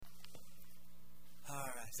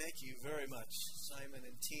Thank you very much, Simon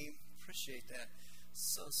and team. Appreciate that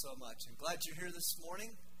so much. I'm glad you're here this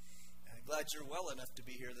morning. I'm glad you're well enough to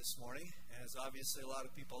be here this morning, as obviously a lot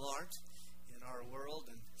of people aren't in our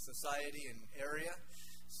world and society and area.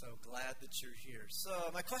 So glad that you're here.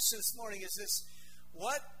 So my question this morning is this: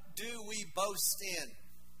 what do we boast in?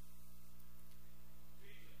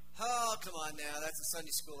 Oh, come on now. That's a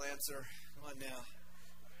Sunday school answer. Come on now.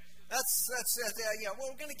 That's yeah. Well,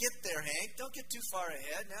 we're going to get there, Hank. Don't get too far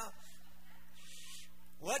ahead now.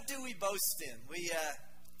 What do we boast in?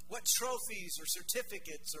 What trophies or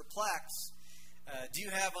certificates or plaques do you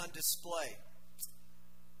have on display?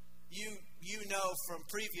 You know from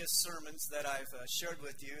previous sermons that I've shared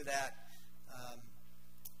with you that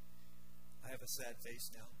I have a sad face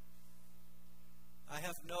now. I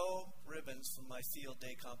have no ribbons from my field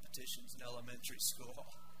day competitions in elementary school.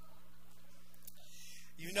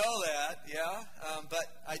 You know that, yeah? But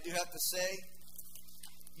I do have to say,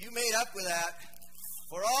 you made up with that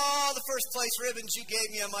for all the first place ribbons you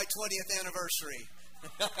gave me on my 20th anniversary.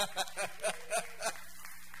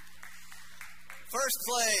 First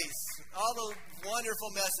place, all the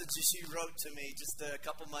wonderful messages you wrote to me just a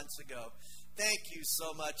couple months ago. Thank you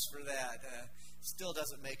so much for that. Still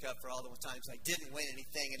doesn't make up for all the times I didn't win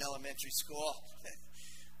anything in elementary school.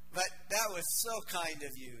 But that was so kind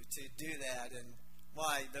of you to do that. And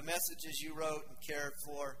why, the messages you wrote and cared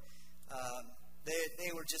for,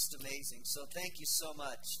 they were just amazing. So thank you so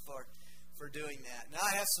much for doing that. Now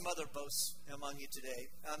I have some other boasts among you today.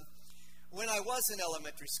 When I was in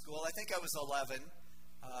elementary school, I think I was 11,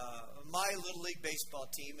 my Little League baseball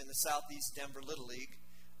team in the Southeast Denver Little League,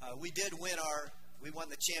 we won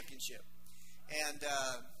the championship. And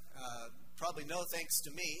probably no thanks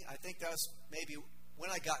to me, I think that was maybe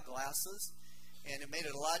when I got glasses, and it made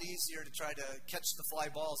it a lot easier to try to catch the fly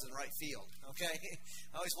balls in right field, okay?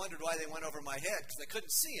 I always wondered why they went over my head, because I couldn't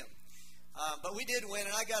see them. But we did win,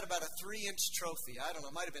 and I got about a 3-inch trophy. I don't know,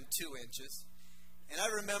 it might have been 2 inches. And I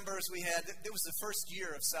remember it was the first year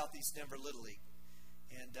of Southeast Denver Little League.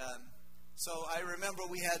 And so I remember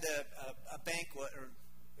we had a banquet, or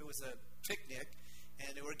it was a picnic,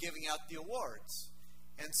 and they were giving out the awards.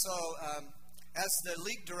 And so as the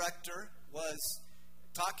league director was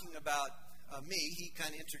talking about me, he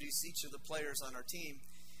kind of introduced each of the players on our team.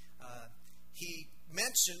 He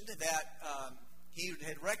mentioned that he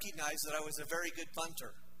had recognized that I was a very good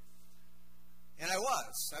bunter. And I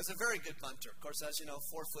was a very good bunter. Of course, as you know,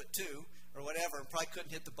 4'2" or whatever, and probably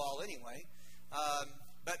couldn't hit the ball anyway.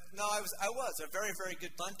 But no, I was a very, very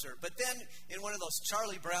good bunter. But then in one of those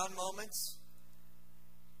Charlie Brown moments,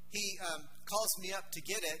 he calls me up to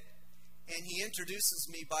get it, and he introduces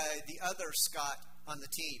me by the other Scott on the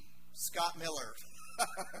team, Scott Miller.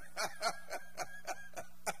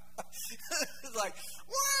 Like,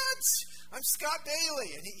 what? I'm Scott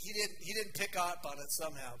Bailey, and he didn't pick up on it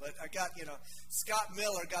somehow. But I got, Scott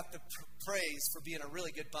Miller got the praise for being a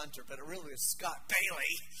really good bunter, but it really was Scott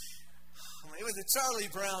Bailey. It was a Charlie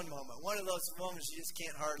Brown moment, one of those moments you just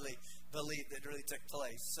can't hardly believe that really took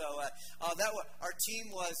place. So our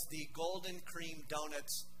team was the Golden Cream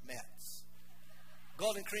Donuts Mets.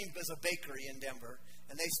 Golden Cream is a bakery in Denver,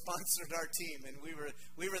 and they sponsored our team, and we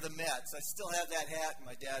were the Mets. I still have that hat, and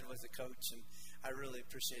my dad was a coach, and I really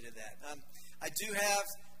appreciated that. I do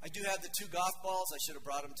have the 2 golf balls. I should have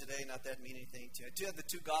brought them today. Not that mean anything to you. I do have the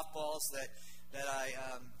 2 golf balls that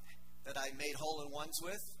I made hole-in-ones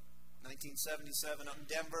with, 1977 up in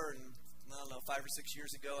Denver, and I don't know, 5 or 6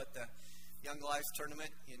 years ago at the Young Life tournament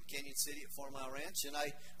in Canyon City at 4 Mile Ranch. And I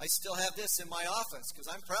still have this in my office because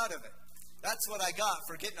I'm proud of it. That's what I got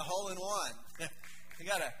for getting a hole-in-one. I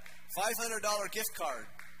got a $500 gift card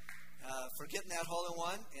for getting that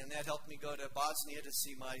hole-in-one, and that helped me go to Bosnia to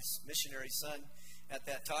see my missionary son at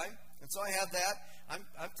that time. And so I have that.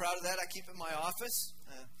 I'm proud of that. I keep it in my office.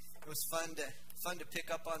 It was fun to pick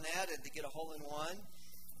up on that and to get a hole-in-one.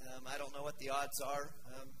 I don't know what the odds are.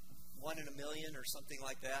 1 in a million or something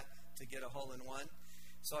like that to get a hole-in-one.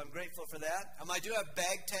 So I'm grateful for that. I do have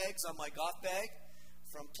bag tags on my golf bag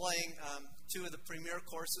from playing 2 of the premier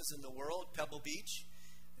courses in the world, Pebble Beach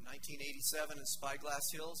in 1987 and Spyglass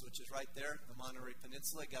Hills, which is right there, the Monterey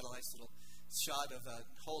Peninsula. Got a nice little shot of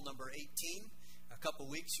hole number 18. A couple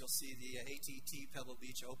weeks you'll see the AT&T Pebble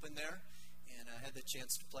Beach Open there, and I had the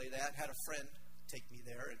chance to play that. Had a friend take me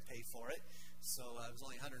there and pay for it. So it was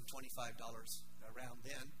only $125 around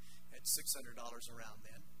then. At $600 around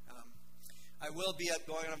then. I will be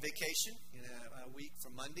going on vacation in a week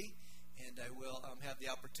from Monday, and I will have the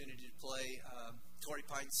opportunity to play Torrey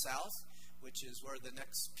Pines South, which is where the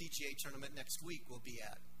next PGA tournament next week will be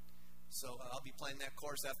at. So I'll be playing that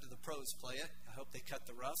course after the pros play it. I hope they cut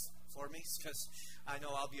the rough for me, because I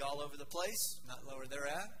know I'll be all over the place, not where they're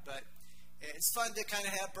at. But it's fun to kind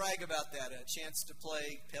of brag about that. A chance to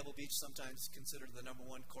play Pebble Beach, sometimes considered the number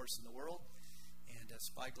one course in the world, and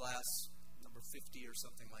Spyglass, number 50 or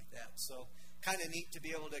something like that. So kind of neat to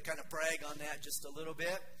be able to kind of brag on that just a little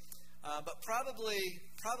bit. But probably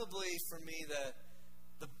for me,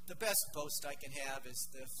 the best boast I can have is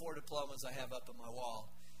the 4 diplomas I have up on my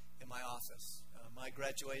wall in my office. My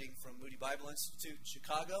graduating from Moody Bible Institute in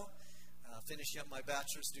Chicago, finishing up my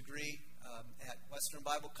bachelor's degree at Western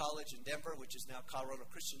Bible College in Denver, which is now Colorado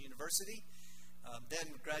Christian University.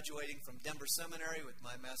 Then graduating from Denver Seminary with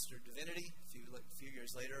my Master of Divinity a few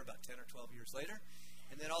years later, about 10 or 12 years later.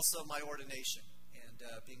 And then also my ordination, and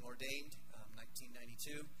being ordained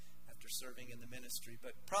 1992 after serving in the ministry.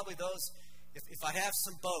 But probably those, if I have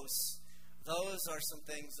some boasts, those are some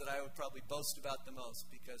things that I would probably boast about the most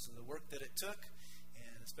because of the work that it took,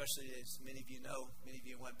 and especially as many of you know, many of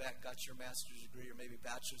you went back, got your master's degree or maybe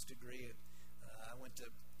bachelor's degree. I went to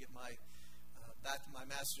get my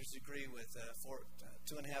master's degree with a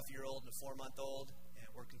 2.5-year-old and a 4-month-old, and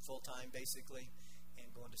working full-time basically, and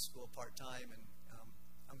going to school part-time. And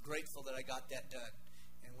I'm grateful that I got that done.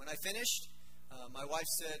 And when I finished, my wife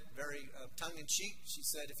said, very tongue-in-cheek, she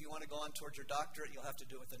said, if you want to go on towards your doctorate, you'll have to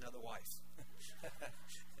do it with another wife.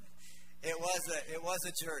 It was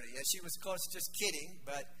a journey. And she was, of course, just kidding,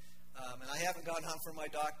 but and I haven't gone on for my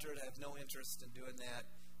doctorate. I have no interest in doing that.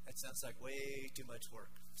 That sounds like way too much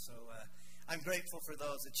work. So I'm grateful for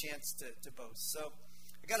those, a chance to boast. So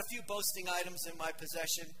I got a few boasting items in my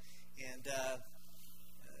possession, and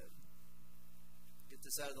get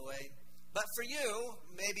this out of the way. But for you,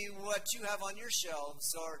 maybe what you have on your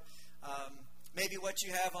shelves, or maybe what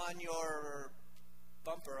you have on your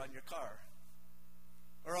bumper on your car,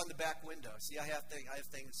 or on the back window. See, I have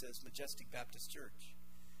thing that says Majestic Baptist Church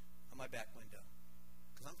on my back window,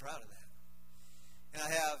 because I'm proud of that. And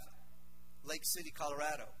I have Lake City,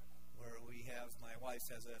 Colorado, where my wife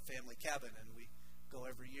has a family cabin, and we go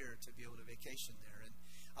every year to be able to vacation there. And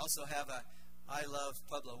I also have a I Love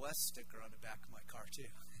Pueblo West sticker on the back of my car, too,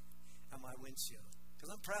 on my windshield, because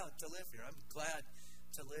I'm proud to live here. I'm glad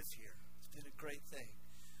to live here. It's been a great thing.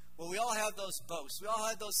 Well, we all have those boasts. We all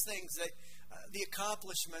have those things that, the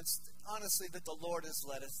accomplishments, honestly, that the Lord has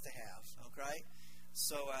led us to have, okay?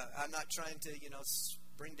 So I'm not trying to,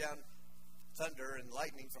 bring down thunder and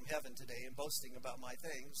lightning from heaven today and boasting about my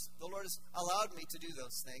things. The Lord has allowed me to do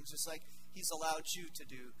those things, just like He's allowed you to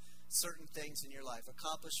do certain things in your life,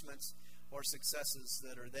 accomplishments or successes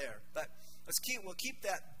that are there. But we'll keep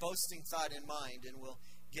that boasting thought in mind, and we'll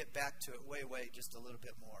get back to it way just a little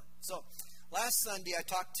bit more. So last Sunday I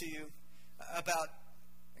talked to you about,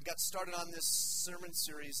 I got started on this sermon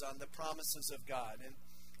series on the promises of God,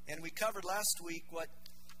 and we covered last week what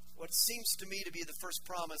seems to me to be the first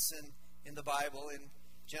promise in the Bible, in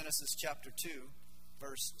Genesis chapter 2,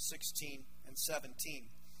 verse 16 and 17.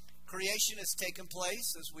 Creation has taken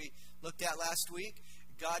place, as we looked at last week.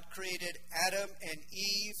 God created Adam and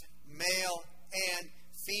Eve, male and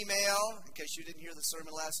female, in case you didn't hear the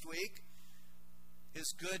sermon last week.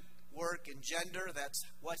 His good work and gender, that's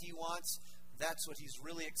what He wants. That's what He's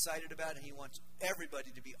really excited about, and He wants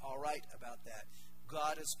everybody to be all right about that.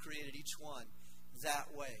 God has created each one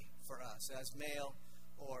that way for us, as male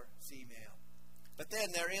or female. But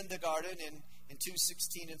then they're in the garden in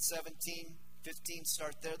 2:16 and 17, 15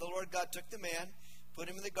 start there. The Lord God took the man, put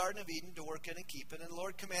him in the Garden of Eden to work it and keep it. And the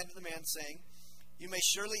Lord commanded the man, saying, You may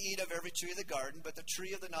surely eat of every tree of the garden, but the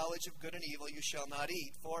tree of the knowledge of good and evil you shall not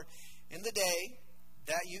eat. For in the day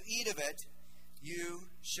that you eat of it, you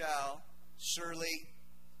shall surely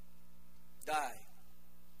die.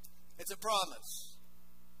 It's a promise.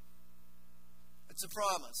 It's a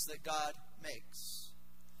promise that God makes.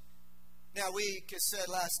 Now, we said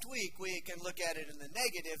last week, we can look at it in the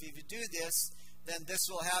negative. If you do this, then this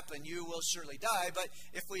will happen. You will surely die. But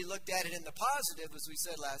if we looked at it in the positive, as we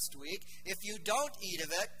said last week, if you don't eat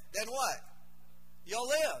of it, then what? You'll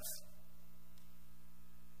live.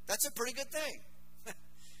 That's a pretty good thing.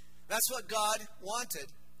 That's what God wanted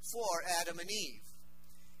for Adam and Eve.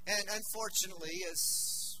 And unfortunately,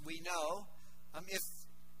 as we know, if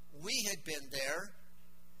we had been there,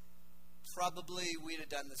 probably we'd have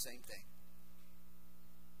done the same thing.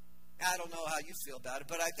 I don't know how you feel about it,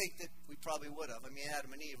 but I think that we probably would have.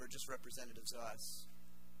 Adam and Eve are just representatives of us.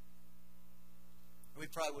 We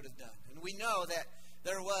probably would have done. And we know that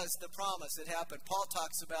there was the promise that happened. Paul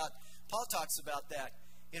talks about that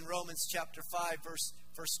in Romans chapter 5, verse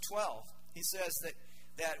 12. He says that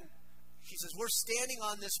we're standing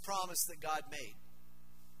on this promise that God made.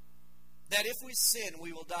 that if we sin,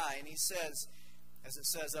 we will die. And he says, as it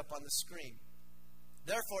says up on the screen,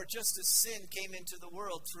 therefore, just as sin came into the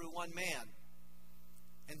world through one man,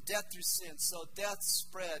 and death through sin, so death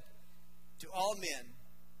spread to all men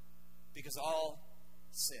because all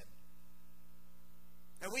sin.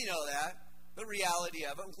 And we know that, the reality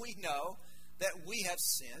of it. We know that we have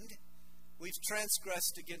sinned. We've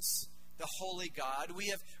transgressed against the holy God. We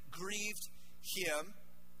have grieved Him.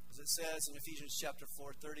 As it says in Ephesians chapter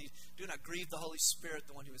 4:30, do not grieve the Holy Spirit,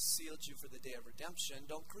 the one who has sealed you for the day of redemption.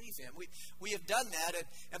 Don't grieve Him. We have done that,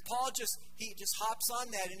 and Paul just hops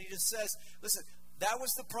on that, and he just says, listen, that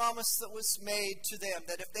was the promise that was made to them,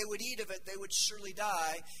 that if they would eat of it, they would surely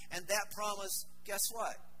die. And that promise, guess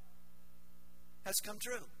what? Has come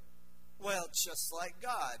true. Well, just like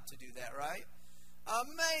God to do that, right?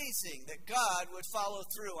 Amazing that God would follow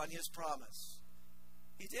through on His promise.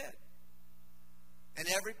 He did. And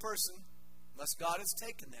every person, unless God has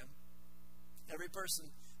taken them, every person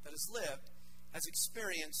that has lived has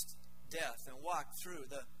experienced death and walked through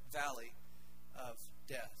the valley of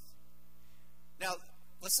death. Now,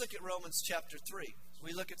 let's look at Romans chapter 3.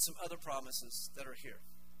 We look at some other promises that are here.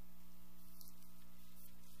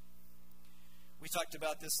 We talked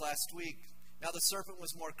about this last week. Now the serpent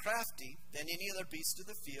was more crafty than any other beast of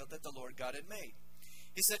the field that the Lord God had made.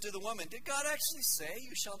 He said to the woman, did God actually say,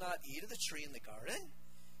 you shall not eat of the tree in the garden?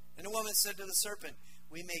 And the woman said to the serpent,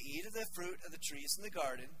 we may eat of the fruit of the trees in the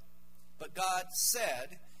garden, but God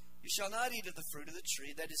said, you shall not eat of the fruit of the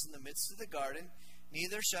tree that is in the midst of the garden,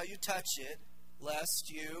 neither shall you touch it, lest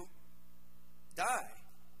you die.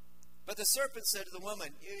 But the serpent said to the woman,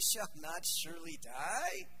 you shall not surely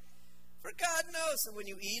die. For God knows that when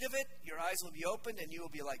you eat of it, your eyes will be opened, and you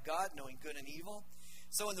will be like God, knowing good and evil.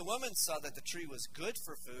 So when the woman saw that the tree was good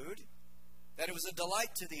for food, that it was a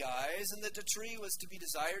delight to the eyes, and that the tree was to be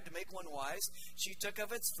desired to make one wise, she took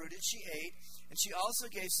of its fruit and she ate, and she also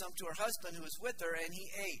gave some to her husband who was with her, and he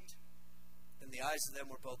ate. Then the eyes of them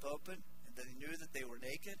were both open, and they knew that they were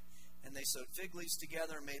naked, and they sewed fig leaves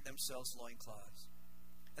together and made themselves loincloths.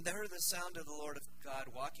 And they heard the sound of the Lord of God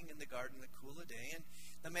walking in the garden in the cool of day, and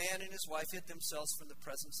the man and his wife hid themselves from the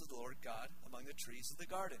presence of the Lord God among the trees of the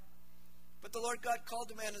garden. But the Lord God called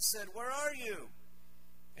the man and said, where are you?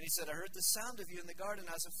 And he said, I heard the sound of you in the garden.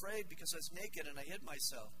 I was afraid because I was naked and I hid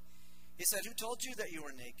myself. He said, who told you that you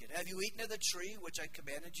were naked? Have you eaten of the tree which I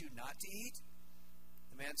commanded you not to eat?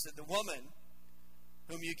 The man said, the woman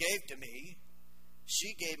whom you gave to me,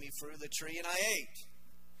 she gave me fruit of the tree and I ate.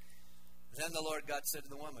 Then the Lord God said to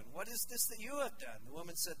the woman, what is this that you have done? The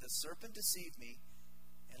woman said, the serpent deceived me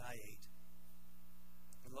and I ate.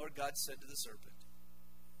 And the Lord God said to the serpent,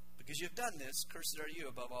 because you have done this, cursed are you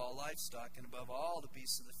above all livestock and above all the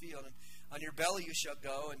beasts of the field. And on your belly you shall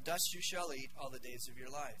go, and dust you shall eat all the days of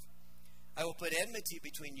your life. I will put enmity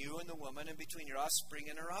between you and the woman, and between your offspring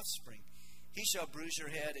and her offspring. He shall bruise your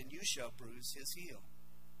head, and you shall bruise his heel.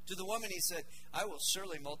 To the woman he said, I will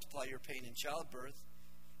surely multiply your pain in childbirth.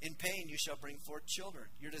 In pain you shall bring forth children.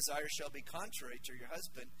 Your desire shall be contrary to your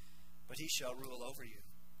husband, but he shall rule over you.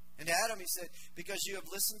 And to Adam he said, because you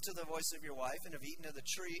have listened to the voice of your wife and have eaten of the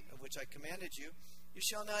tree of which I commanded you, you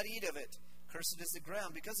shall not eat of it. Cursed is the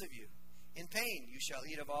ground because of you. In pain you shall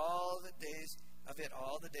eat of all the days of it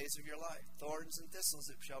all the days of your life. Thorns and thistles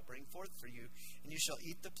it shall bring forth for you, and you shall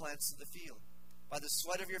eat the plants of the field. By the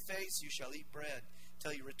sweat of your face you shall eat bread,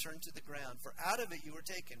 till you return to the ground. For out of it you were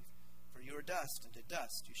taken, for you are dust, and to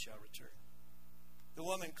dust you shall return. The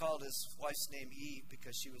woman called his wife's name Eve,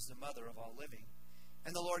 because she was the mother of all living.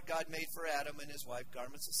 And the Lord God made for Adam and his wife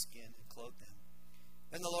garments of skin and clothed them.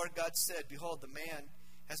 Then the Lord God said, behold, the man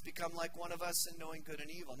has become like one of us in knowing good and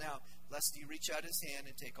evil. Now, lest he reach out his hand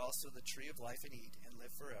and take also the tree of life and eat and live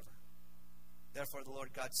forever. Therefore the Lord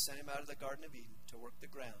God sent him out of the Garden of Eden to work the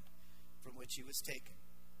ground from which he was taken.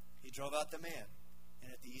 He drove out the man, and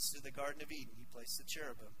at the east of the Garden of Eden he placed the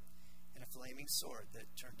cherubim and a flaming sword that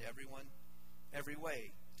turned every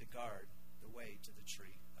way to guard the way to the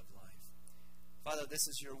tree of life. Father, this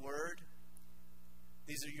is your word.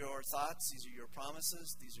 These are your thoughts. These are your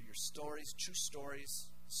promises. These are your stories, true stories,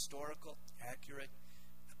 historical, accurate,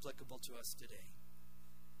 applicable to us today.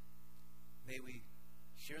 May we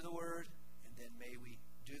hear the word, and then may we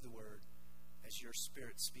do the word as your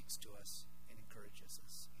Spirit speaks to us and encourages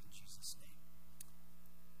us. In Jesus' name,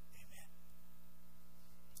 amen.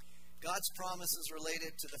 God's promise is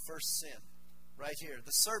related to the first sin, right here.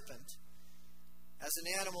 The serpent, as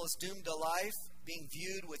an animal, is doomed to life, being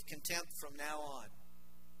viewed with contempt from now on.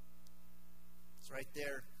 It's right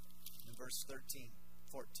there in verse 13,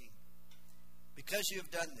 14. Because you have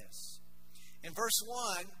done this. In verse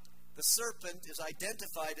 1, the serpent is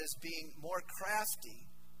identified as being more crafty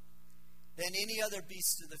than any other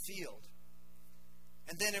beast of the field.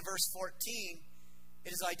 And then in verse 14,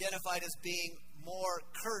 it is identified as being more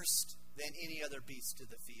cursed than any other beast of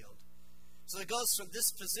the field. So it goes from this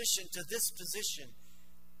position to this position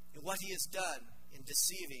in what he has done in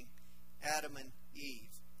deceiving Adam and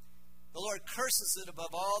Eve. The Lord curses it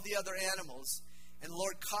above all the other animals, and the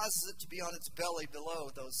Lord causes it to be on its belly below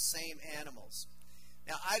those same animals.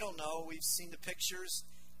 Now, I don't know. We've seen the pictures.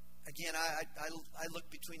 Again, I look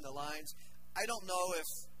between the lines. I don't know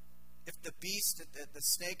if the beast, the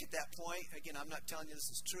snake at that point, again, I'm not telling you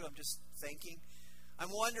this is true. I'm just thinking.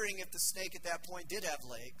 I'm wondering if the snake at that point did have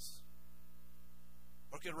legs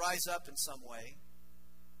or could rise up in some way.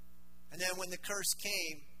 And then when the curse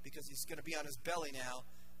came, because he's going to be on his belly now,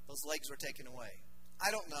 those legs were taken away.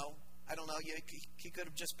 I don't know. He could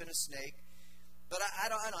have just been a snake. But I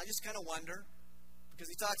don't know. I just kind of wonder. Because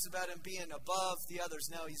he talks about him being above the others.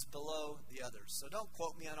 Now he's below the others. So don't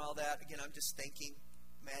quote me on all that. Again, I'm just thinking,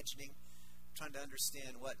 imagining, trying to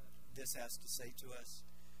understand what this has to say to us.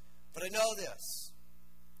 But I know this.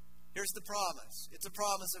 Here's the promise. It's a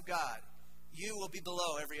promise of God. You will be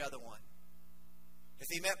below every other one. If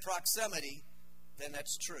he met proximity, then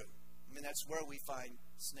that's true. I mean, that's where we find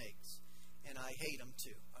snakes. And I hate them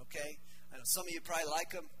too, okay? I know some of you probably like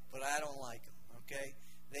them, but I don't like them, okay?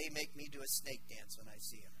 They make me do a snake dance when I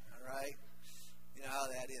see them, all right? You know how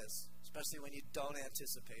that is, especially when you don't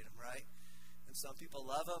anticipate them, right? And some people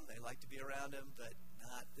love them. They like to be around them, but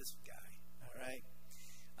not this guy, all right?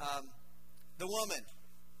 The woman,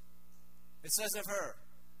 it says of her,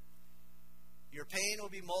 your pain will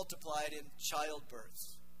be multiplied in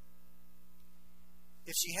childbirth.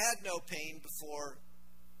 If she had no pain before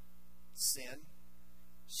sin,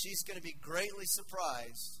 she's going to be greatly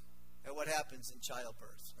surprised at what happens in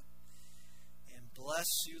childbirth. And bless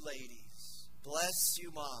you ladies, bless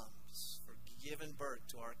you moms for giving birth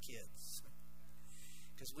to our kids.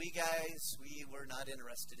 Because we guys, we were not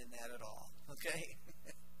interested in that at all, okay?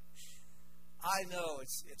 I know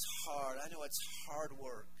it's hard. I know it's hard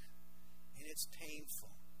work. And it's painful.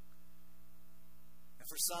 And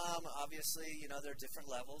for some, obviously, there are different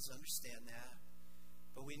levels. I understand that.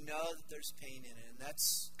 But we know that there's pain in it. And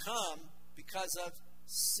that's come because of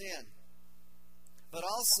sin. But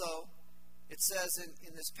also, it says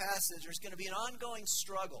in this passage, there's going to be an ongoing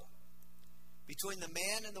struggle between the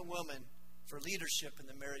man and the woman for leadership in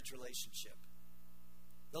the marriage relationship.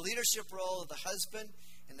 The leadership role of the husband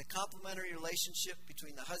and the complementary relationship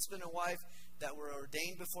between the husband and wife that were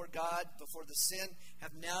ordained before God, before the sin,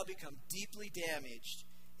 have now become deeply damaged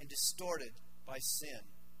and distorted by sin.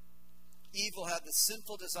 Eve will have the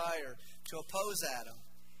sinful desire to oppose Adam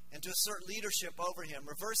and to assert leadership over him,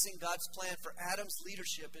 reversing God's plan for Adam's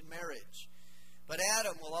leadership in marriage. But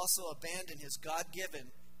Adam will also abandon his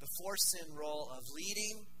God-given, before-sin role of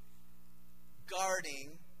leading,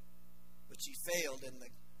 guarding, which he failed in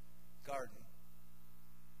the garden.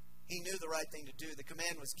 He knew the right thing to do. The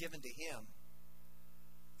command was given to him.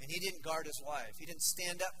 And he didn't guard his wife. He didn't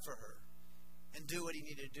stand up for her and do what he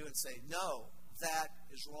needed to do and say, no, that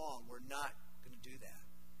is wrong. We're not going to do that.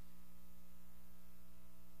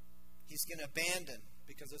 He's going to abandon,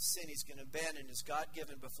 because of sin, he's going to abandon his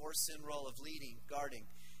God-given before-sin role of leading, guarding,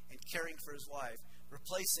 and caring for his wife,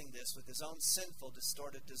 replacing this with his own sinful,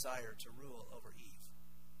 distorted desire to rule over Eve.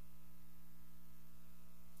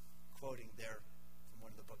 Quoting there from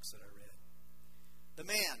one of the books that I read. The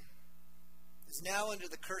man is now under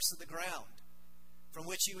the curse of the ground from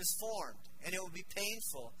which he was formed, and it will be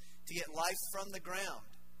painful to get life from the ground,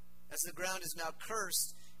 as the ground is now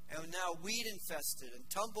cursed and now weed infested and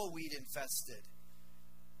tumbleweed infested.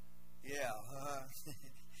 Yeah,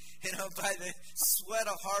 by the sweat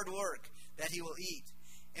of hard work that he will eat.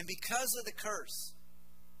 And because of the curse,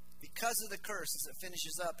 as it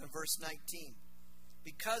finishes up in verse 19,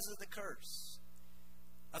 because of the curse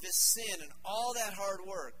of his sin and all that hard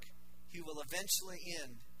work, he will eventually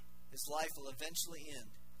end, his life will eventually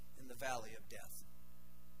end in the valley of death.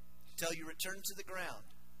 Till you return to the ground,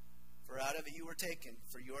 for out of it you were taken,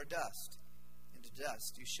 for you are dust, and to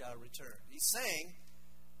dust you shall return. He's saying,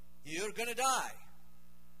 you're going to die.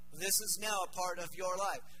 This is now a part of your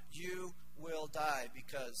life. You will die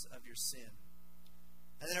because of your sin.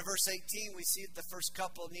 And then in verse 18, we see that the first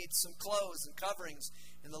couple needs some clothes and coverings,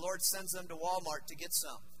 and the Lord sends them to Walmart to get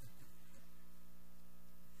some.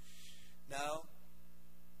 No.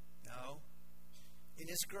 In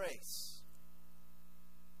His grace,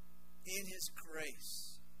 in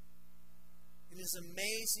His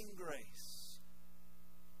amazing grace,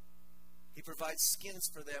 He provides skins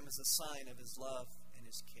for them as a sign of His love and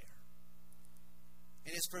His care.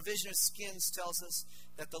 And his provision of skins tells us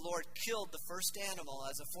that the Lord killed the first animal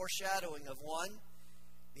as a foreshadowing of one,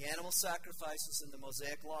 the animal sacrifices in the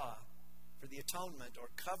Mosaic Law for the atonement or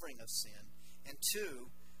covering of sin, and two,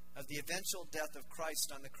 of the eventual death of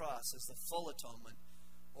Christ on the cross as the full atonement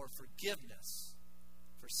or forgiveness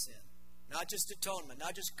for sin. Not just atonement,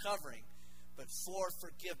 not just covering, but for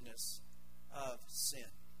forgiveness of sin.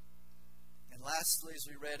 And lastly, as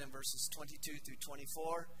we read in verses 22 through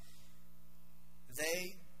 24,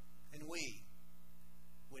 they and we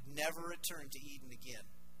would never return to Eden again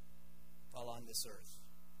while on this earth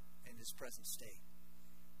in his present state.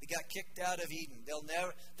 They got kicked out of Eden.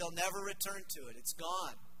 They'll never return to it. It's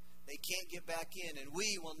gone. They can't get back in, and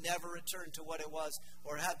we will never return to what it was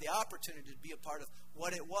or have the opportunity to be a part of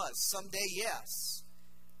what it was. Someday, yes.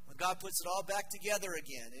 When God puts it all back together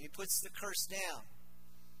again and he puts the curse down.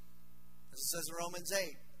 As it says in Romans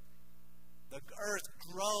 8, the earth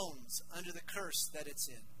groans under the curse that it's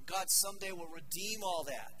in. God someday will redeem all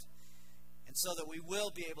that. And so that we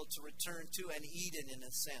will be able to return to an Eden in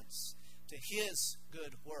a sense, to his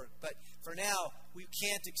good work. But for now, we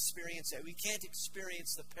can't experience it. We can't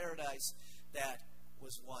experience the paradise that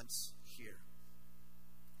was once here.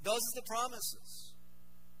 Those are the promises.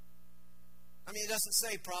 I mean, it doesn't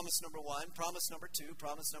say promise number 1, promise number 2,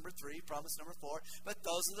 promise number 3, promise number 4, but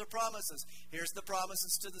those are the promises. Here's the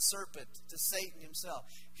promises to the serpent, to Satan himself.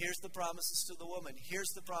 Here's the promises to the woman.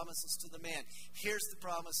 Here's the promises to the man. Here's the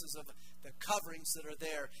promises of the coverings that are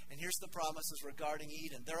there. And here's the promises regarding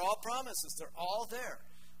Eden. They're all promises. They're all there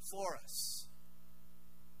for us.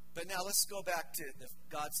 But now let's go back to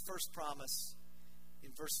God's first promise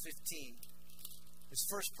in verse 15. His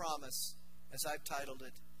first promise, as I've titled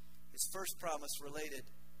it, his first promise related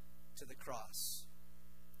to the cross.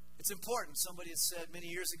 It's important. Somebody has said many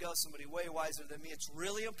years ago, somebody way wiser than me, it's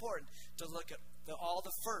really important to look at all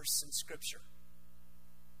the firsts in Scripture.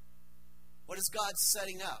 What is God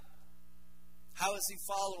setting up? How is he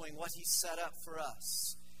following what he set up for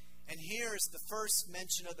us? And here is the first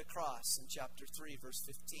mention of the cross in chapter 3, verse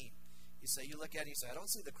 15. You look at it and you say, I don't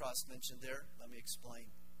see the cross mentioned there. Let me explain.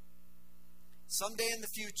 Someday in the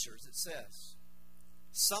future, as it says,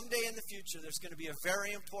 someday in the future, there's going to be a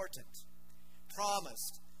very important,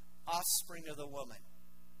 promised offspring of the woman.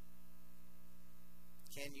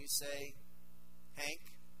 Can you say, Hank?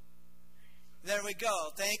 There we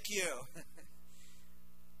go. Thank you.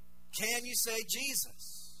 Can you say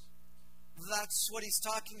Jesus? That's what he's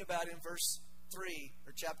talking about in verse 3,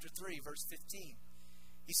 or chapter 3, verse 15.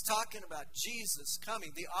 He's talking about Jesus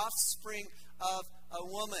coming, the offspring of a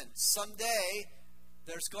woman. Someday,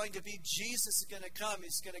 there's going to be Jesus is going to come.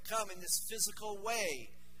 He's going to come in this physical way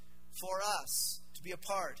for us to be a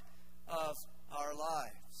part of our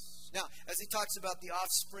lives. Now, as he talks about the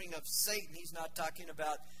offspring of Satan, he's not talking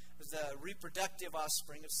about the reproductive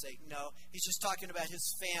offspring of Satan. No, he's just talking about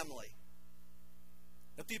his family.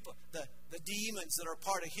 The people, the demons that are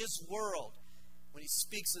part of his world when he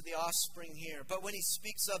speaks of the offspring here. But when he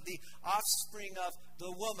speaks of the offspring of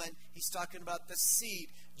the woman, he's talking about the seed,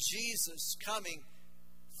 Jesus coming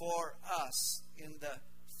for us in the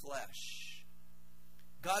flesh.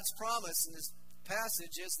 God's promise in this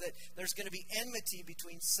passage is that there's going to be enmity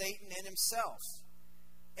between Satan and himself.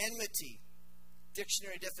 Enmity,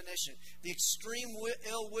 dictionary definition, the extreme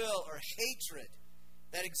ill will or hatred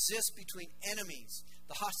that exists between enemies,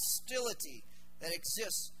 the hostility that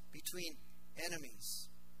exists between enemies.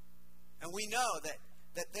 And we know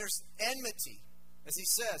that there's enmity. As he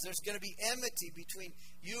says, there's going to be enmity between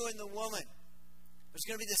you and the woman. There's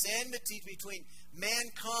going to be this enmity between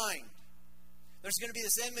mankind. There's going to be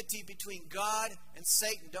this enmity between God and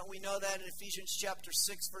Satan. Don't we know that in Ephesians chapter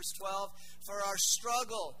 6, verse 12? For our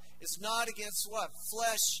struggle is not against what?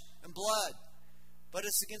 Flesh and blood. But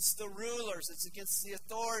it's against the rulers, it's against the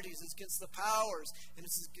authorities, it's against the powers, and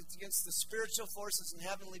it's against the spiritual forces in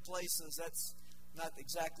heavenly places. That's not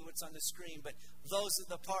exactly what's on the screen, but those are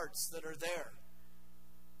the parts that are there.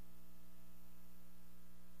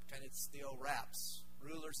 And it's the old RAPs.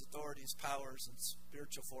 Rulers, authorities, powers, and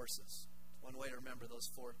spiritual forces. One way to remember those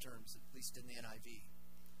four terms, at least in the NIV.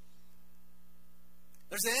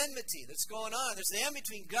 There's an enmity that's going on. There's an enmity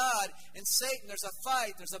between God and Satan. There's a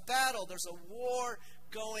fight. There's a battle. There's a war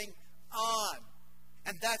going on.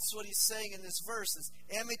 And that's what he's saying in this verse. Is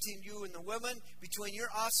enmity in you and the woman, between your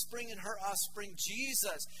offspring and her offspring,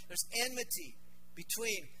 Jesus. There's enmity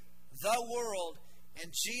between the world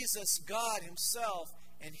and Jesus, God himself,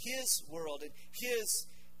 and his world and his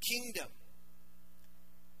kingdom.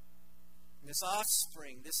 And this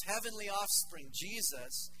offspring, this heavenly offspring,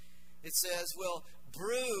 Jesus, it says, will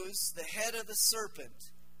bruise the head of the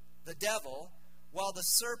serpent, the devil, while the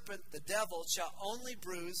serpent, the devil, shall only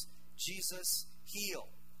bruise Jesus' heel.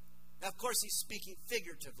 Now, of course, he's speaking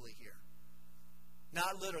figuratively here.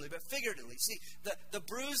 Not literally, but figuratively. See, the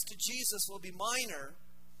bruise to Jesus will be minor,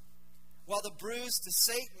 while the bruise to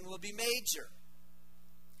Satan will be major.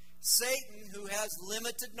 Satan, who has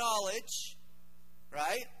limited knowledge,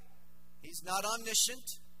 right? He's not omniscient,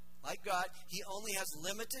 like God. He only has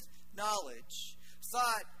limited knowledge.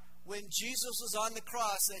 Thought when Jesus was on the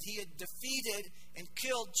cross that he had defeated and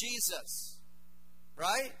killed Jesus.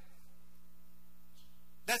 Right?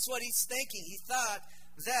 That's what he's thinking. He thought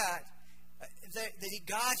that he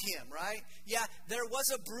got him, right? Yeah, there was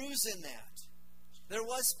a bruise in that. There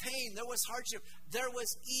was pain. There was hardship. There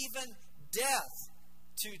was even death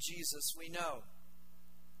to Jesus, we know.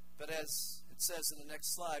 But as it says in the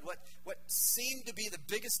next slide, what seemed to be the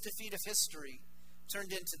biggest defeat of history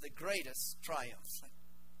turned into the greatest triumph.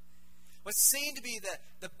 What seemed to be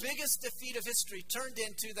the biggest defeat of history turned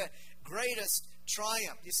into the greatest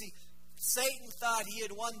triumph. You see, Satan thought he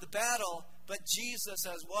had won the battle, but Jesus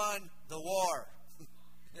has won the war.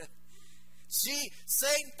 See,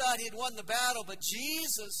 Satan thought he had won the battle, but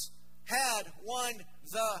Jesus had won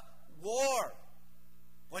the war.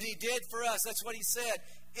 What he did for us, that's what he said.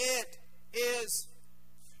 It is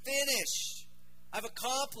finished. I've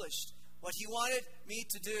accomplished what he wanted me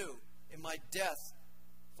to do in my death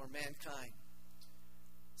for mankind.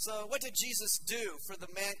 So what did Jesus do for the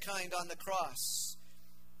mankind on the cross?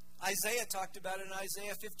 Isaiah talked about it in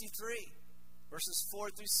Isaiah 53, verses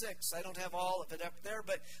 4 through 6. I don't have all of it up there,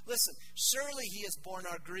 but listen. Surely he has borne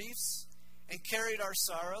our griefs and carried our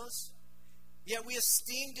sorrows. Yet we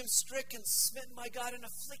esteemed him stricken, smitten by God, and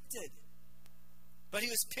afflicted. But he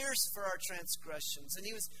was pierced for our transgressions, and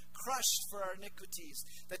he was crushed for our iniquities.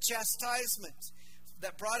 The chastisement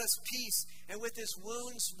that brought us peace, and with his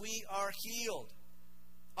wounds we are healed.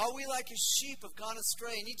 All we like as sheep have gone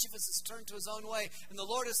astray, and each of us has turned to his own way, and the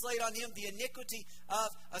Lord has laid on him the iniquity of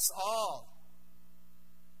us all.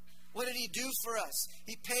 What did he do for us?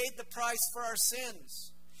 He paid the price for our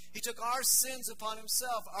sins. He took our sins upon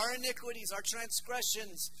himself, our iniquities, our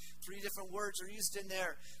transgressions. 3 different words are used in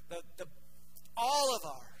there. All of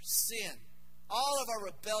our sin, all of our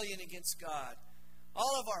rebellion against God,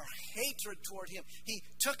 all of our hatred toward him, he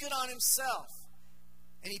took it on himself.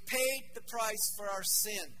 And he paid the price for our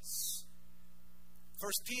sins.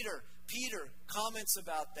 First Peter comments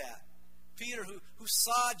about that. Peter, who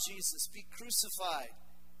saw Jesus be crucified,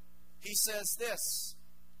 he says this,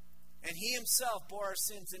 and he himself bore our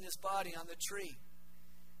sins in his body on the tree,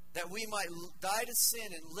 that we might die to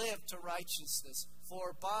sin and live to righteousness.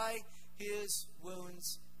 For by his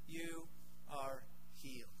wounds you are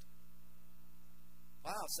healed.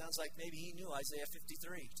 Wow, sounds like maybe he knew Isaiah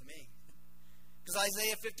 53 to me. Because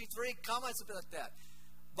Isaiah 53 comments about that.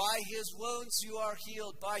 By his wounds you are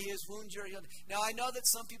healed. By his wounds you are healed. Now I know that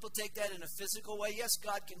some people take that in a physical way. Yes,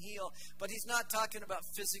 God can heal. But he's not talking about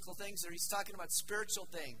physical things there. He's talking about spiritual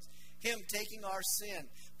things. Him taking our sin,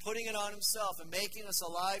 putting it on himself, and making us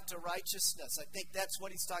alive to righteousness. I think that's what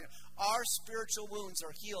he's talking about. Our spiritual wounds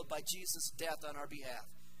are healed by Jesus' death on our behalf.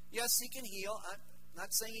 Yes, he can heal. I'm not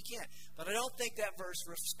saying he can't. But I don't think that verse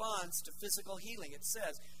responds to physical healing. It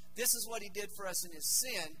says, this is what he did for us in his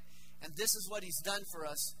sin, and this is what he's done for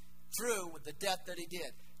us through with the death that he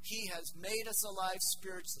did. He has made us alive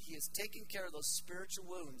spiritually. He has taken care of those spiritual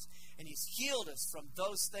wounds, and he's healed us from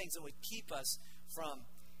those things that would keep us from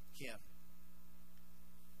him.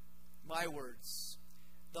 My words.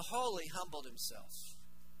 The holy humbled himself.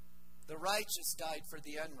 The righteous died for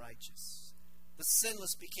the unrighteous. The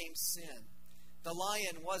sinless became sin. The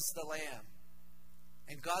lion was the lamb.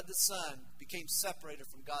 And God the Son became separated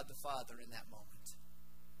from God the Father in that moment.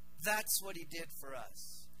 That's what he did for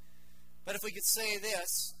us. But if we could say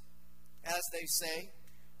this, as they say,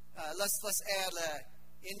 let's add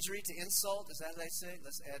injury to insult. Is that what they say?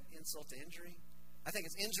 Let's add insult to injury. I think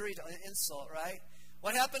it's injury to insult, right?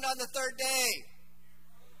 What happened on the third day?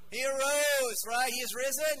 He arose, right? He is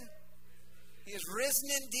risen. He is risen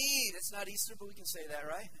indeed. It's not Easter, but we can say that,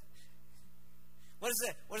 right? What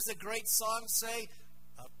does the great song say?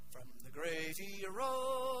 Up from the grave he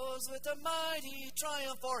arose with a mighty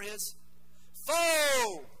triumph for his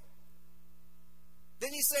foe.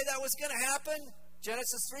 Didn't he say that was going to happen?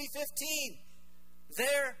 Genesis 3:15.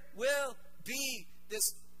 There will be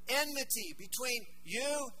this enmity between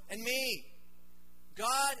you and me.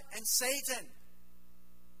 God and Satan.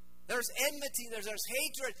 There's enmity, there's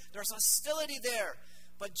hatred, there's hostility there.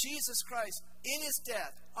 But Jesus Christ, in his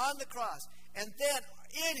death, on the cross, and then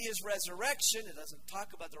in his resurrection, it doesn't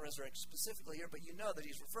talk about the resurrection specifically here, but you know that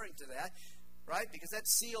he's referring to that, right? Because that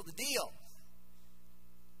sealed the deal.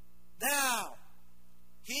 Now,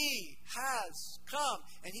 He has come,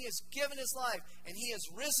 and He has given His life, and He has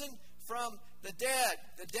risen from the dead.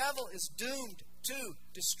 The devil is doomed to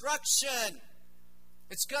destruction.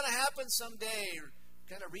 It's going to happen someday.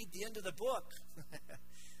 Kind of read the end of the book.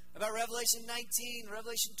 About Revelation 19,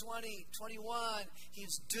 Revelation 20, 21.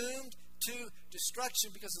 He's doomed to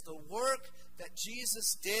destruction because of the work that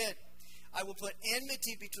Jesus did. I will put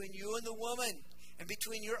enmity between you and the woman, and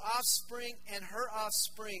between your offspring and her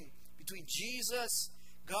offspring, between Jesus,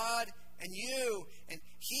 God, and you. And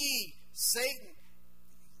he, Satan,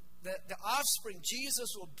 the offspring,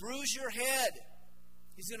 Jesus, will bruise your head.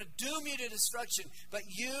 He's going to doom you to destruction, but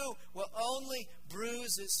you will only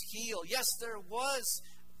bruise his heel. Yes, there was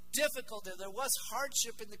difficulty, there was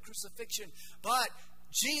hardship in the crucifixion, but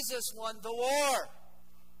Jesus won the war.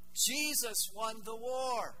 Jesus won the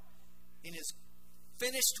war in his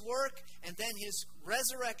finished work and then his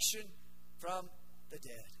resurrection from the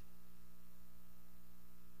dead.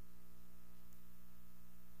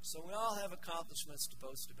 So we all have accomplishments to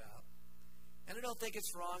boast about. And I don't think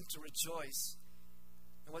it's wrong to rejoice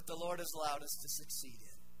in what the Lord has allowed us to succeed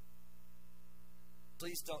in.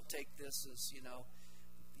 Please don't take this as,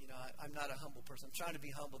 I'm not a humble person. I'm trying to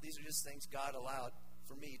be humble. These are just things God allowed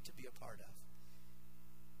for me to be a part of.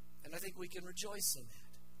 And I think we can rejoice in that.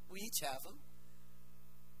 We each have them.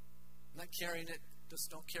 I'm not carrying it,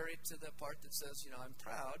 just don't carry it to the part that says, I'm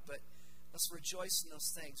proud, but let's rejoice in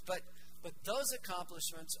those things. But those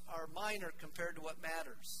accomplishments are minor compared to what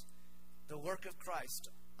matters. The work of Christ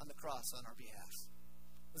on the cross on our behalf.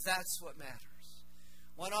 That's what matters.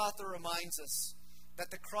 One author reminds us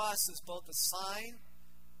that the cross is both a sign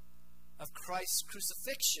of Christ's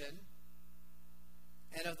crucifixion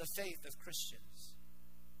and of the faith of Christians.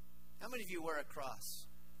 How many of you wear a cross?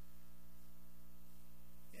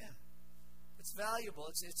 Yeah. It's valuable.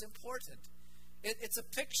 It's important. It's a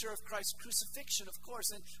picture of Christ's crucifixion, of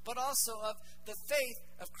course, but also of the faith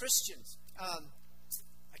of Christians.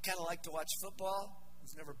 I kind of like to watch football. I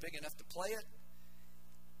was never big enough to play it.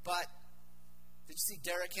 But did you see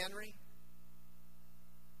Derrick Henry?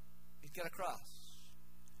 He's got a cross.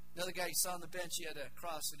 Another guy you saw on the bench, he had a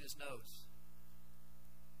cross in his nose.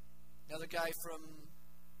 Another guy from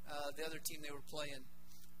the other team they were playing,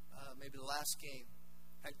 maybe the last game,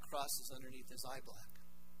 had crosses underneath his eye black.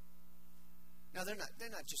 Now they're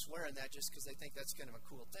not just wearing that just because they think that's kind of a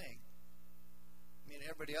cool thing. I mean,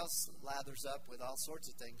 everybody else lathers up with all sorts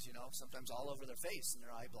of things, sometimes all over their face and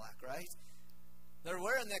their eye black, right? They're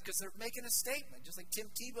wearing that because they're making a statement, just like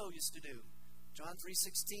Tim Tebow used to do. John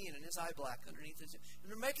 3:16 and his eye black underneath his... And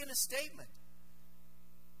they're making a statement.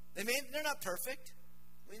 They're not perfect.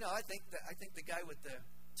 I think the guy with the...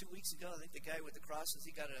 2 weeks ago, I think the guy with the crosses,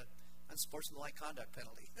 he got an unsportsmanlike conduct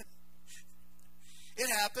penalty. It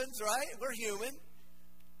happens, right? We're human.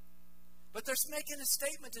 But they're making a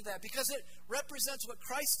statement to that because it represents what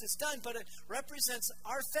Christ has done, but it represents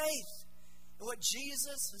our faith and what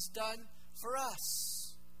Jesus has done for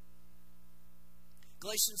us.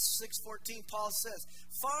 Galatians 6:14, Paul says,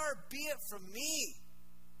 "Far be it from me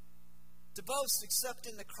to boast except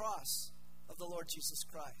in the cross of the Lord Jesus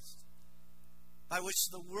Christ, by which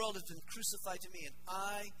the world has been crucified to me, and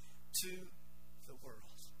I to the world."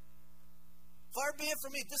 Far be it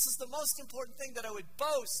from me. This is the most important thing, that I would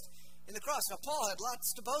boast in the cross. Now, Paul had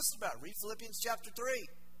lots to boast about. Read Philippians chapter 3.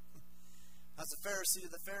 As a Pharisee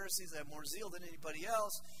of the Pharisees, I have more zeal than anybody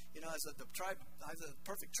else. As the tribe, I have the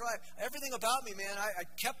perfect tribe. Everything about me, man, I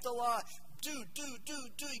kept the law. Do.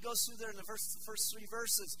 He goes through there in the first 3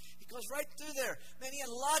 verses. He goes right through there. Man, he had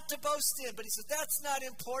a lot to boast in, but he says, that's not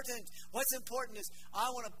important. What's important is I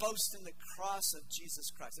want to boast in the cross of Jesus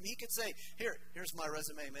Christ. I mean, he could say, here's my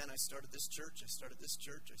resume, man. I started this church. I started this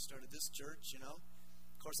church.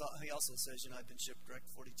 Of course, he also says, I've been shipwrecked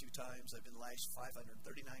 42 times. I've been lashed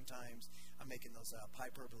 539 times. I'm making those up,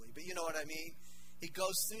 hyperbole. But you know what I mean? He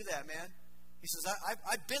goes through that, man. He says,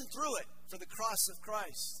 I've been through it for the cross of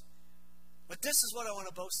Christ. But this is what I want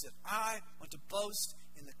to boast in. I want to boast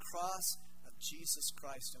in the cross of Jesus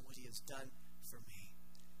Christ and what he has done for me.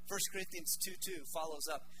 1 Corinthians 2:2 follows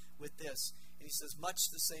up with this. And he says much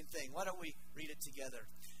the same thing. Why don't we read it together?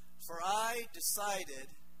 "For I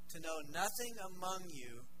decided to know nothing among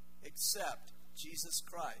you except Jesus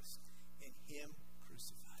Christ and him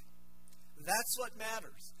crucified." That's what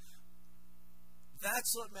matters.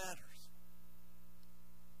 That's what matters.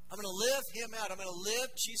 I'm going to live him out. I'm going to live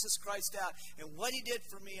Jesus Christ out and what he did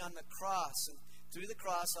for me on the cross. And through the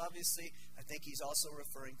cross, obviously, I think he's also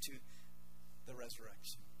referring to the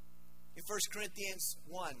resurrection. In 1 Corinthians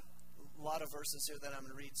 1, a lot of verses here that I'm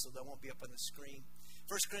going to read, so that won't be up on the screen.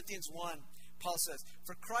 1 Corinthians 1, Paul says,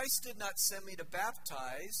 "For Christ did not send me to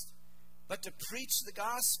baptize, but to preach the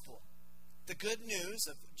gospel, the good news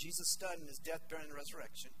of Jesus' done in his death, burial, and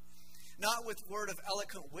resurrection, not with word of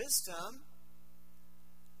eloquent wisdom,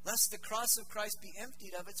 lest the cross of Christ be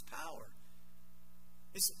emptied of its power.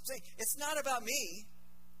 It's not about me.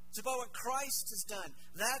 It's about what Christ has done.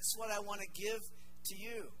 That's what I want to give to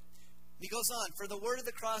you. He goes on, for the word of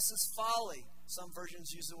the cross is folly. Some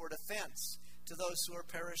versions use the word offense to those who are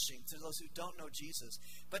perishing, to those who don't know Jesus.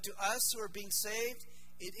 But to us who are being saved,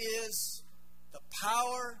 it is the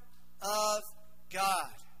power of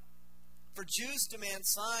God. For Jews demand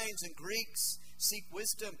signs and Greeks seek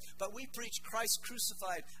wisdom, but we preach Christ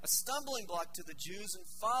crucified, a stumbling block to the Jews and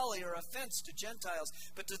folly or offense to Gentiles.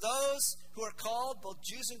 But to those who are called, both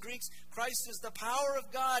Jews and Greeks, Christ is the power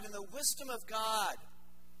of God and the wisdom of God.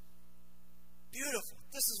 Beautiful.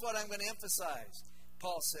 This is what I'm going to emphasize,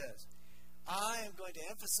 Paul says. I am going to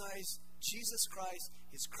emphasize Jesus Christ,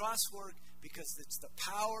 his cross work, because it's the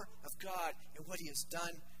power of God and what he has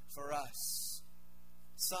done for us.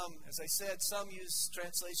 Some, as I said, some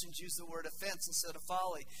translations use the word offense instead of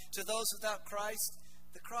folly. To those without Christ,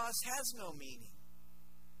 the cross has no meaning.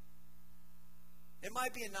 It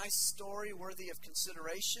might be a nice story worthy of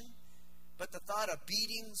consideration, but the thought of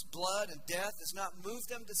beatings, blood, and death has not moved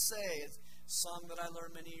them to say, it's a song that I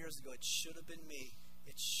learned many years ago, it should have been me.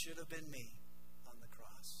 It should have been me on the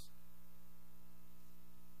cross.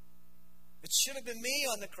 It should have been me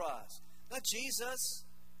on the cross, not Jesus.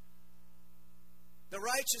 The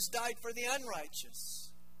righteous died for the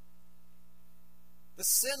unrighteous. The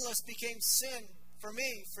sinless became sin for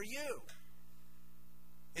me, for you.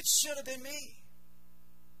 It should have been me.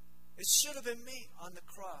 It should have been me on the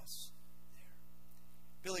cross there.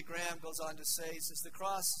 Billy Graham goes on to say, he says, the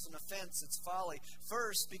cross is an offense, it's folly.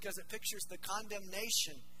 First, because it pictures the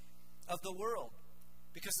condemnation of the world.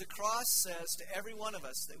 Because the cross says to every one of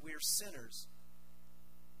us that we are sinners.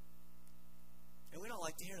 And we don't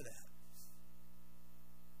like to hear that.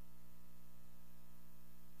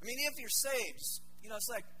 I mean, if you're saved, it's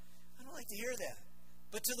like, I don't like to hear that.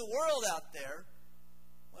 But to the world out there,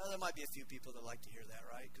 well, there might be a few people that like to hear that,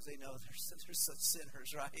 right? Because they know they're such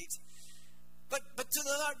sinners, right? But to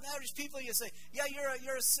the average people, you say, yeah,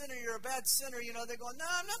 you're a sinner, you're a bad sinner. They're going, no,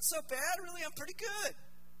 I'm not so bad. Really, I'm pretty good.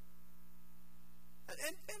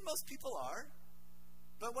 And most people are.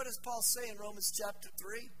 But what does Paul say in Romans chapter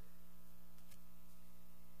 3?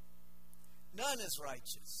 None is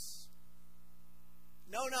righteous.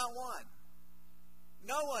 No, not one.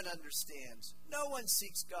 No one understands. No one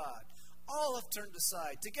seeks God. All have turned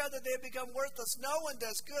aside. Together they have become worthless. No one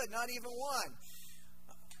does good, not even one.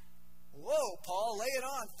 Whoa, Paul, lay it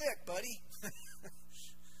on thick, buddy.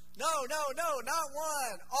 No, not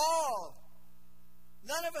one. All.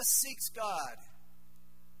 None of us seeks God.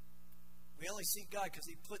 We only seek God because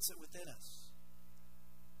he puts it within us.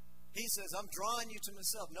 He says, I'm drawing you to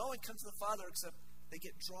myself. No one comes to the Father except they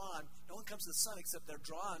get drawn. No one comes to the Son except they're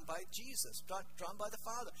drawn by Jesus, drawn by the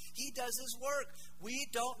Father. He does his work. We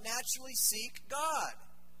don't naturally seek God.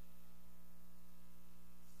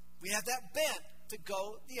 We have that bent to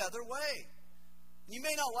go the other way. You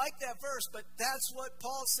may not like that verse, but that's what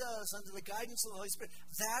Paul says under the guidance of the Holy Spirit.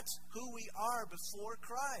 That's who we are before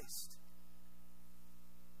Christ.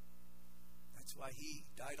 That's why he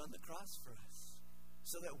died on the cross for us,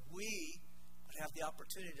 so that we would have the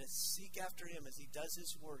opportunity to seek after him as he does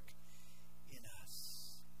his work in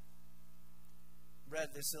us.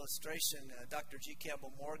 Read this illustration. Dr. G.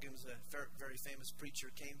 Campbell Morgan was a very famous preacher,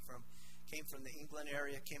 came from the England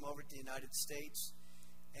area, came over to the United States,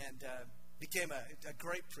 and became a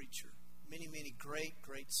great preacher. Many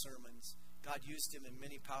great sermons. God used him in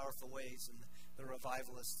many powerful ways in the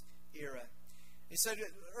revivalist era. He said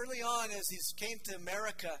early on, as he came to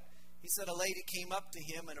America, he said a lady came up to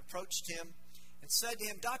him and approached him and said to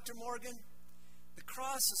him, Dr. Morgan, the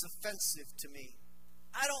cross is offensive to me.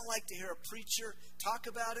 I don't like to hear a preacher talk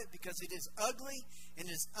about it because it is ugly and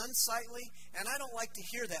it is unsightly, and I don't like to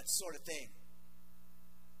hear that sort of thing.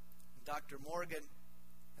 And Dr. Morgan,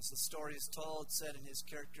 as the story is told, said in his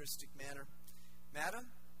characteristic manner,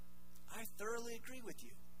 Madam, I thoroughly agree with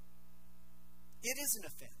you. It is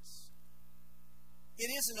an offense. It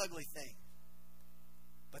is an ugly thing.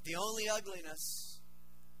 But the only ugliness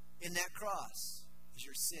in that cross is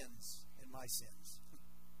your sins and my sins.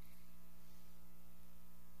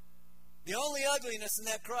 The only ugliness in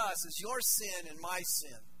that cross is your sin and my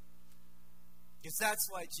sin. Because that's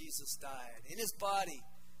why Jesus died. In his body,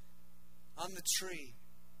 on the tree,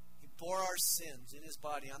 he bore our sins in his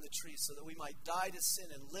body on the tree so that we might die to sin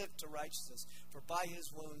and live to righteousness. For by his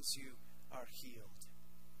wounds you are healed.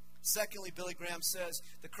 Secondly, Billy Graham says,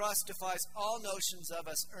 the cross defies all notions of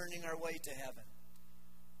us earning our way to heaven.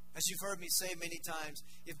 As you've heard me say many times,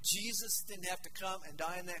 if Jesus didn't have to come and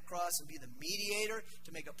die on that cross and be the mediator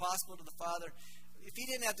to make it possible to the Father, if he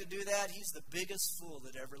didn't have to do that, he's the biggest fool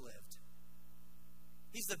that ever lived.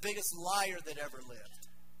 He's the biggest liar that ever lived.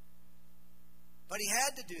 But he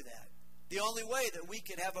had to do that. The only way that we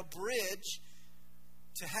could have a bridge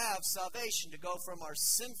to have salvation, to go from our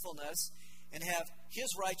sinfulness and have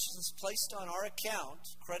his righteousness placed on our account,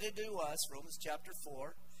 credited to us, Romans chapter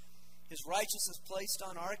 4, his righteousness placed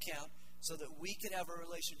on our account so that we could have a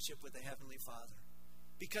relationship with the Heavenly Father.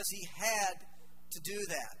 Because he had to do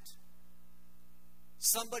that.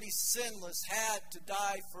 Somebody sinless had to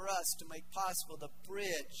die for us to make possible the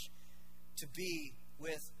bridge to be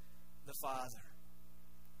with the Father.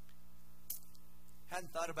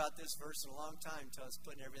 Hadn't thought about this verse in a long time until I was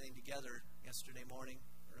putting everything together yesterday morning,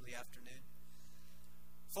 early afternoon.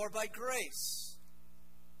 For by grace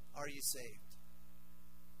are you saved.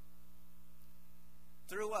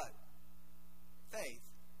 Through what? Faith.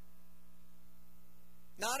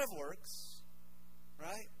 Not of works,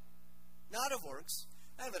 right? Not of works.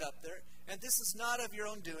 I have it up there. And this is not of your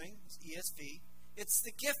own doing, ESV. It's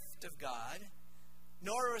the gift of God,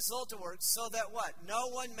 nor a result of works, so that what? No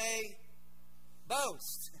one may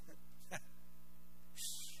boast.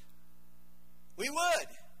 We would.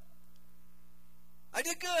 I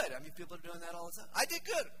did good. I mean, people are doing that all the time. I did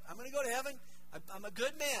good. I'm going to go to heaven. I'm a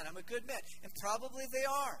good man. I'm a good man. And probably they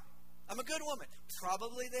are. I'm a good woman.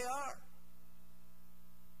 Probably they are.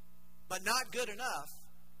 But not good enough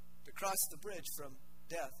to cross the bridge from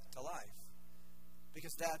death to life.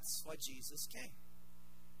 Because that's why Jesus came.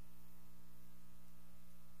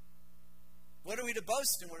 What are we to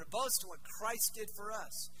boast in? We're to boast in what Christ did for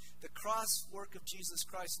us. The cross work of Jesus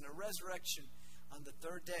Christ and the resurrection on the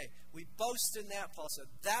third day. We boast in that, Paul said.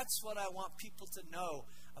 That's what I want people to know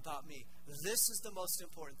about me. This is the most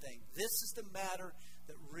important thing. This is the matter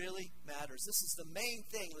that really matters. This is the main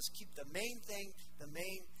thing. Let's keep the main thing the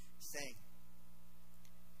main thing.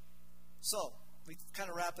 So, we kind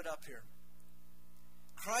of wrap it up here.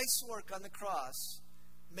 Christ's work on the cross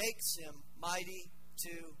makes him mighty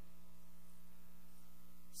to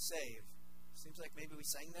save. Seems like maybe we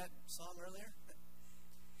sang that song earlier.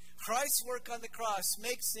 Christ's work on the cross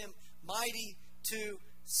makes him mighty to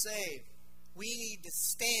save. We need to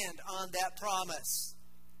stand on that promise.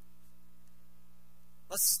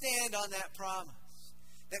 Let's stand on that promise.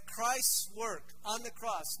 That Christ's work on the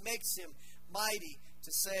cross makes him mighty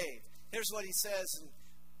to save. Here's what he says,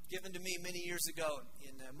 given to me many years ago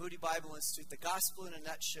in Moody Bible Institute, the gospel in a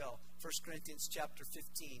nutshell, 1 Corinthians chapter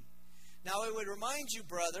 15. Now I would remind you,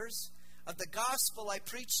 brothers, of the gospel I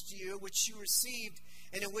preached to you, which you received,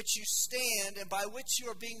 and in which you stand, and by which you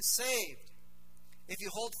are being saved, if you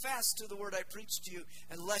hold fast to the word I preached to you,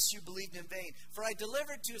 unless you believed in vain. For I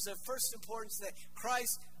delivered to you as of first importance that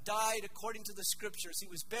Christ died according to the Scriptures. He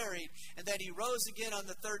was buried, and that he rose again on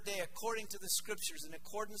the third day according to the Scriptures, in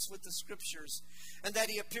accordance with the Scriptures. And that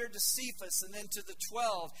he appeared to Cephas, and then to the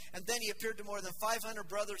 12, and then he appeared to more than 500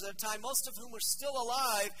 brothers at a time, most of whom were still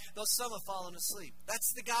alive, though some have fallen asleep.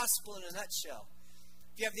 That's the gospel in a nutshell.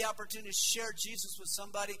 If you have the opportunity to share Jesus with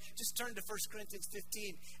somebody, just turn to 1 Corinthians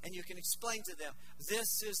 15 and you can explain to them,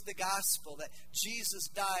 this is the gospel, that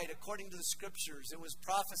Jesus died according to the Scriptures. It was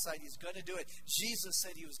prophesied he's going to do it. Jesus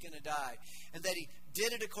said he was going to die. And that he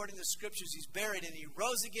did it according to the Scriptures. He's buried and he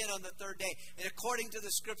rose again on the third day. And according to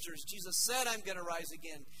the Scriptures, Jesus said, I'm going to rise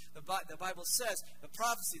again. The Bible says, the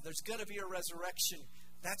prophecy, there's going to be a resurrection.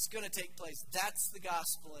 That's going to take place. That's the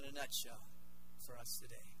gospel in a nutshell for us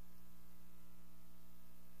today.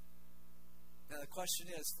 Now the question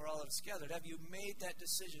is, for all of us gathered, have you made that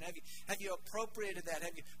decision? Have you appropriated that?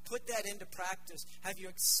 Have you put that into practice? Have you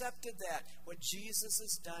accepted that, what Jesus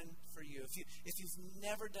has done for you? If you've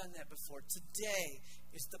never done that before, today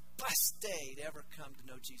is the best day to ever come to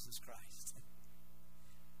know Jesus Christ.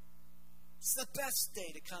 It's the best day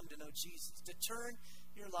to come to know Jesus, to turn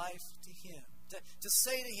your life to him, to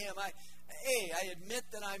say to him, I admit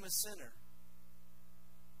that I'm a sinner.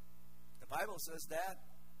 The Bible says that.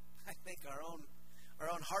 I think our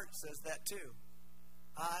own heart says that too.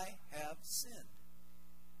 I have sinned.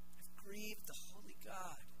 I've grieved the holy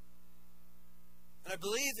God. And I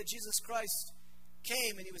believe that Jesus Christ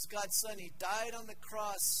came and he was God's Son. He died on the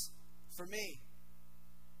cross for me.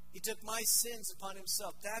 He took my sins upon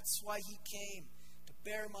himself. That's why he came, to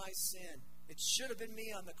bear my sin. It should have been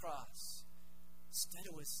me on the cross. Instead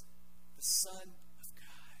it was the Son of God.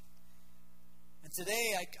 And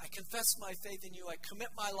today I confess my faith in you. I commit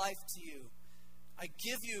my life to you. I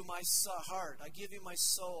give you my heart. I give you my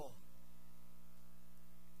soul.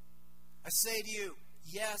 I say to you,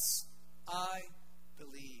 yes, I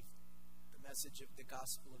believe. The message of the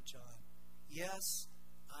Gospel of John. Yes,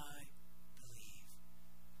 I believe.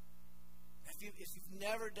 If you've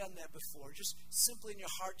never done that before, just simply in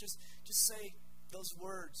your heart, just say those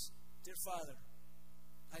words. Dear Father,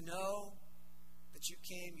 I know that you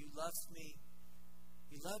came, you loved me.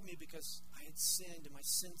 You loved me because I had sinned, and my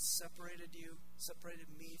sin separated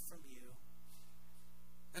me from you.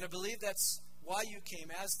 And I believe that's why you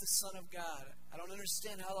came as the Son of God. I don't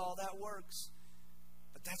understand how all that works,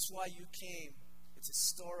 but that's why you came. It's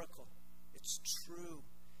historical. It's true.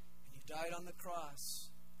 And you died on the cross,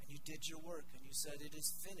 and you did your work, and you said it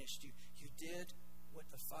is finished. You did what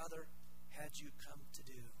the Father had you come to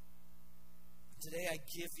do. And today I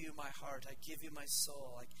give you my heart. I give you my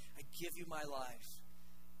soul. I give you my life.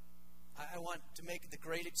 I want to make the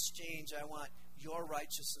great exchange. I want your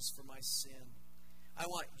righteousness for my sin. I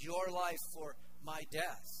want your life for my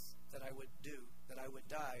death that I would do, that I would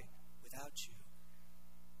die without you.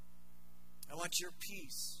 I want your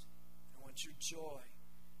peace. I want your joy.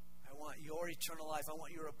 I want your eternal life. I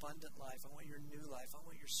want your abundant life. I want your new life. I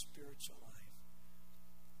want your spiritual life.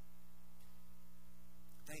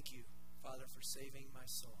 Thank you, Father, for saving my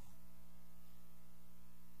soul.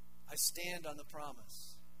 I stand on the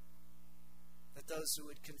promise that those who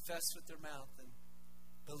would confess with their mouth and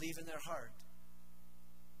believe in their heart,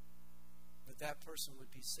 that person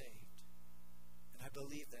would be saved. And I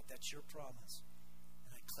believe that. That's your promise.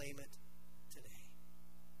 And I claim it today.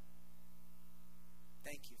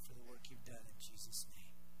 Thank you for the work you've done in Jesus'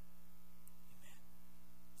 name. Amen.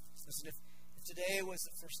 Listen, if today was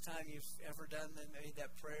the first time you've ever made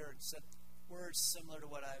that prayer and said words similar to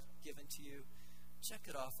what I've given to you, check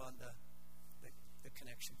it off on the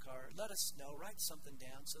connection card. Let us know. Write something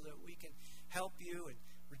down so that we can help you and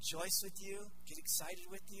rejoice with you, get excited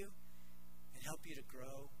with you, and help you to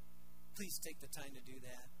grow. Please take the time to do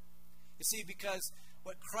that. You see, because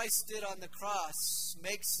what Christ did on the cross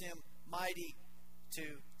makes him mighty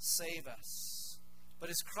to save us. But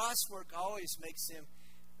his cross work always makes him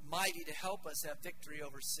mighty to help us have victory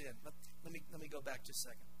over sin. Let me go back just a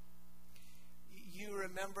second. You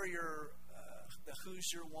remember the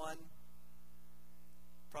Who's Your One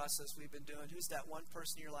process we've been doing? Who's that one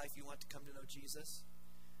person in your life you want to come to know Jesus?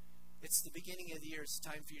 It's the beginning of the year. It's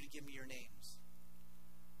time for you to give me your names.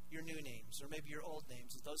 Your new names, or maybe your old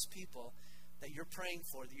names, of those people that you're praying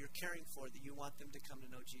for, that you're caring for, that you want them to come to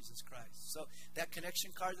know Jesus Christ. So that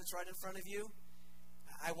connection card that's right in front of you,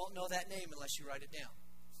 I won't know that name unless you write it down.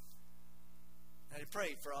 And I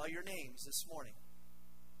prayed for all your names this morning.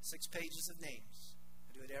 6 pages of names.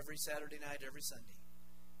 I do it every Saturday night, every Sunday.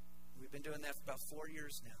 We've been doing that for about 4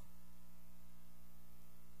 years now.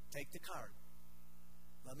 Take the card.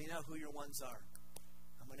 Let me know who your ones are.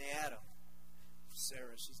 I'm going to add them.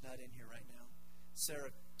 Sarah, she's not in here right now.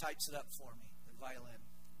 Sarah types it up for me, the violin.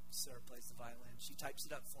 Sarah plays the violin. She types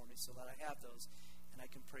it up for me so that I have those and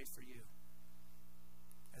I can pray for you.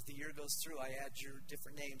 As the year goes through, I add your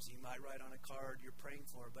different names that you might write on a card you're praying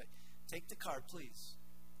for. But take the card, please,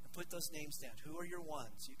 and put those names down. Who are your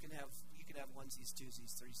ones? You can have onesies,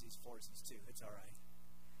 twosies, threesies, foursies too. It's all right.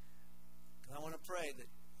 And I want to pray that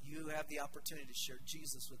you have the opportunity to share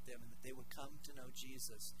Jesus with them and that they would come to know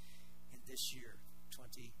Jesus in this year,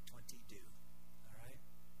 2022. All right?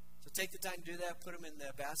 So take the time to do that. Put them in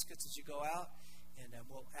the baskets as you go out, and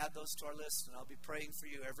we'll add those to our list, and I'll be praying for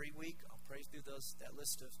you every week. I'll pray through that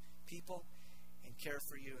list of people and care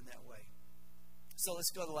for you in that way. So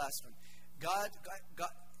let's go to the last one. God,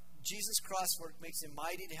 Jesus' cross work makes him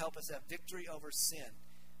mighty to help us have victory over sin.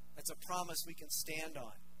 That's a promise we can stand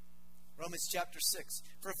on. Romans chapter 6.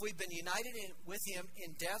 For if we've been united with him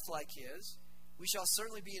in death like his, we shall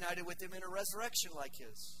certainly be united with him in a resurrection like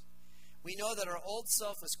his. We know that our old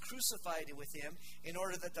self was crucified with him in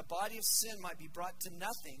order that the body of sin might be brought to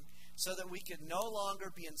nothing, so that we could no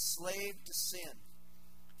longer be enslaved to sin.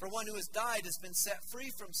 For one who has died has been set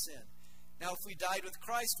free from sin. Now if we died with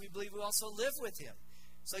Christ, we believe we also live with him.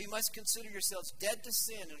 So you must consider yourselves dead to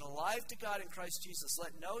sin and alive to God in Christ Jesus.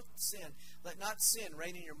 Let not sin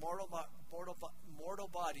reign in your mortal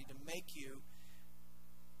body to make you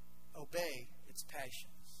obey its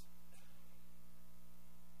passions.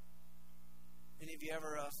 Any of you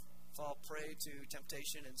ever fall prey to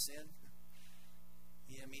temptation and sin?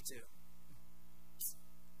 Yeah, me too.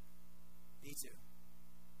 Me too.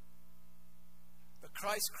 But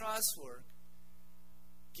Christ's cross work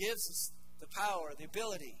gives us the power, the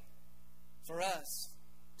ability for us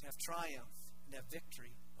to have triumph and have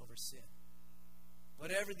victory over sin.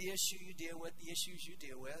 Whatever the issue you deal with, the issues you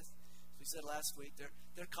deal with, as we said last week,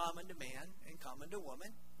 they're common to man and common to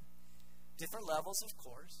woman. Different levels, of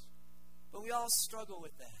course. But we all struggle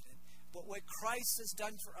with that. And But what Christ has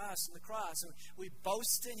done for us on the cross, and we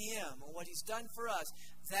boast in Him and what He's done for us,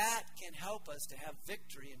 that can help us to have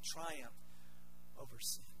victory and triumph over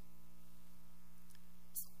sin.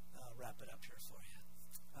 I'll wrap it up here for you.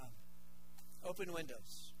 Open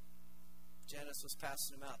windows. Janice was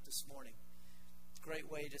passing them out this morning.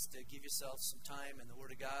 Great way just to give yourself some time in the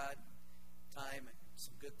Word of God, time and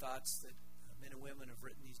some good thoughts that men and women have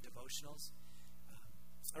written these devotionals.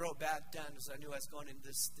 I wrote back down as I knew I was going into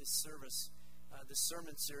this service, this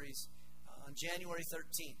sermon series on January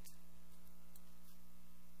 13th.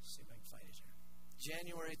 Let's see if I can find it here.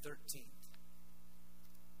 January 13th.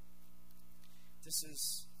 This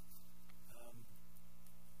is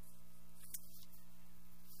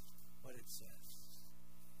what it says.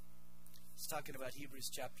 It's talking about Hebrews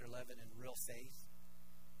chapter 11 and real faith.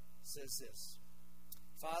 It says this.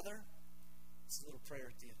 Father, it's a little prayer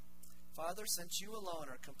at the end. Father, since you alone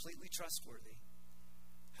are completely trustworthy,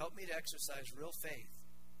 help me to exercise real faith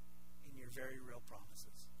in your very real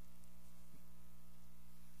promises.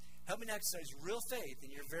 Help me to exercise real faith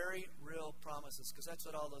in your very real promises, because that's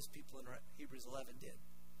what all those people in Hebrews 11 did.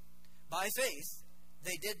 By faith,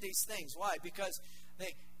 they did these things. Why? Because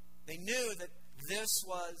they knew that this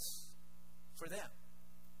was for them,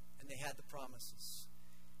 and they had the promises.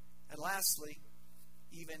 And lastly,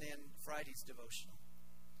 even in Friday's devotional,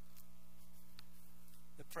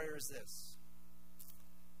 the prayer is this.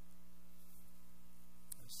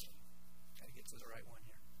 Let's see. Got to get to the right one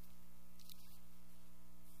here.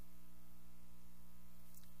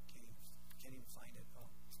 Can't even find it. Oh.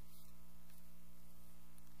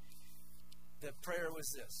 The prayer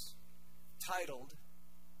was this.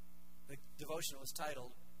 The devotional was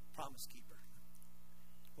titled, Promise Keeper.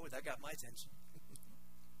 Oh, that got my attention.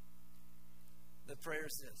 The prayer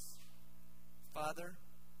is this. Father,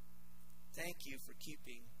 thank you for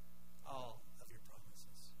keeping all of your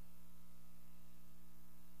promises.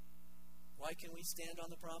 Why can we stand on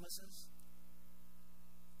the promises?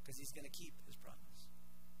 Because He's going to keep His promise.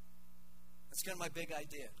 That's kind of my big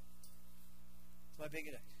idea. It's my big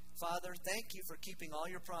idea. Father, thank you for keeping all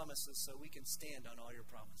your promises so we can stand on all your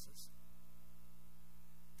promises.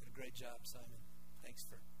 Did a great job, Simon. Thanks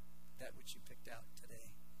for that which you picked out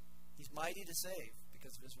today. He's mighty to save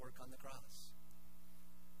because of His work on the cross.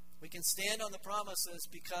 We can stand on the promises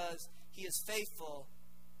because He is faithful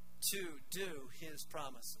to do His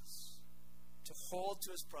promises, to hold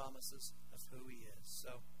to His promises of who He is.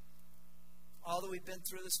 So, all that we've been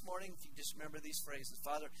through this morning, if you just remember these phrases.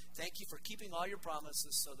 Father, thank you for keeping all your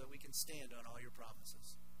promises so that we can stand on all your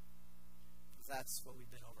promises. That's what we've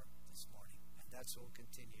been over this morning, and that's what we'll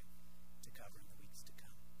continue to cover in the weeks to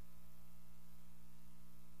come.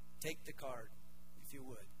 Take the card, if you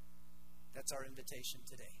would. That's our invitation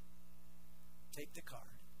today. Take the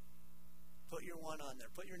card. Put your one on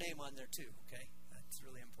there. Put your name on there too, okay? That's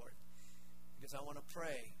really important. Because I want to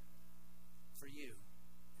pray for you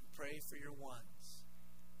and pray for your ones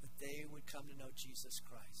that they would come to know Jesus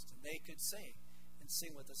Christ. And they could sing and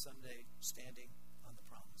sing with us someday standing on the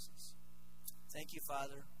promises. Thank you,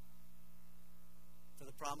 Father, for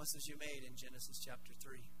the promises you made in Genesis chapter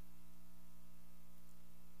 3.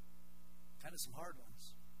 Kind of some hard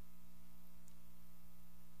ones.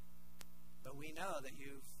 But we know that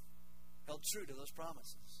you've held true to those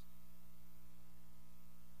promises.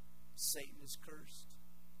 Satan is cursed.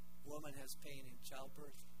 Woman has pain in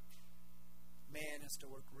childbirth. Man has to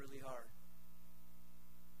work really hard.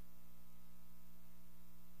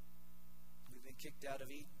 We've been kicked out of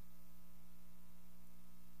Eden.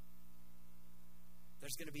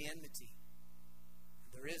 There's going to be enmity.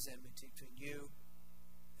 There is enmity between you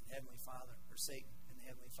and the Heavenly Father, or Satan and the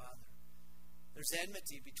Heavenly Father. There's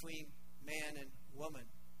enmity between man and woman,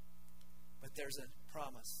 but there's a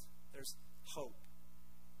promise. There's hope.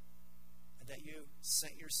 And that you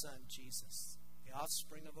sent your Son, Jesus, the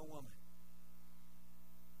offspring of a woman.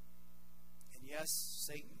 And yes,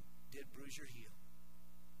 Satan did bruise your heel,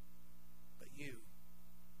 but you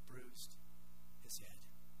bruised his head.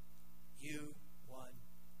 You won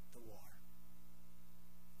the war.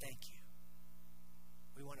 Thank you.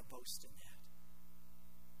 We want to boast in that.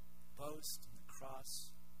 Boast in the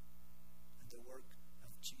cross and the work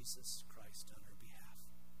of Jesus Christ on our behalf.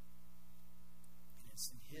 And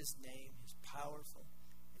it's in His name, His powerful,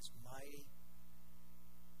 His mighty,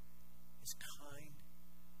 His kind,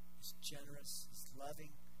 His generous, His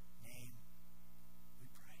loving name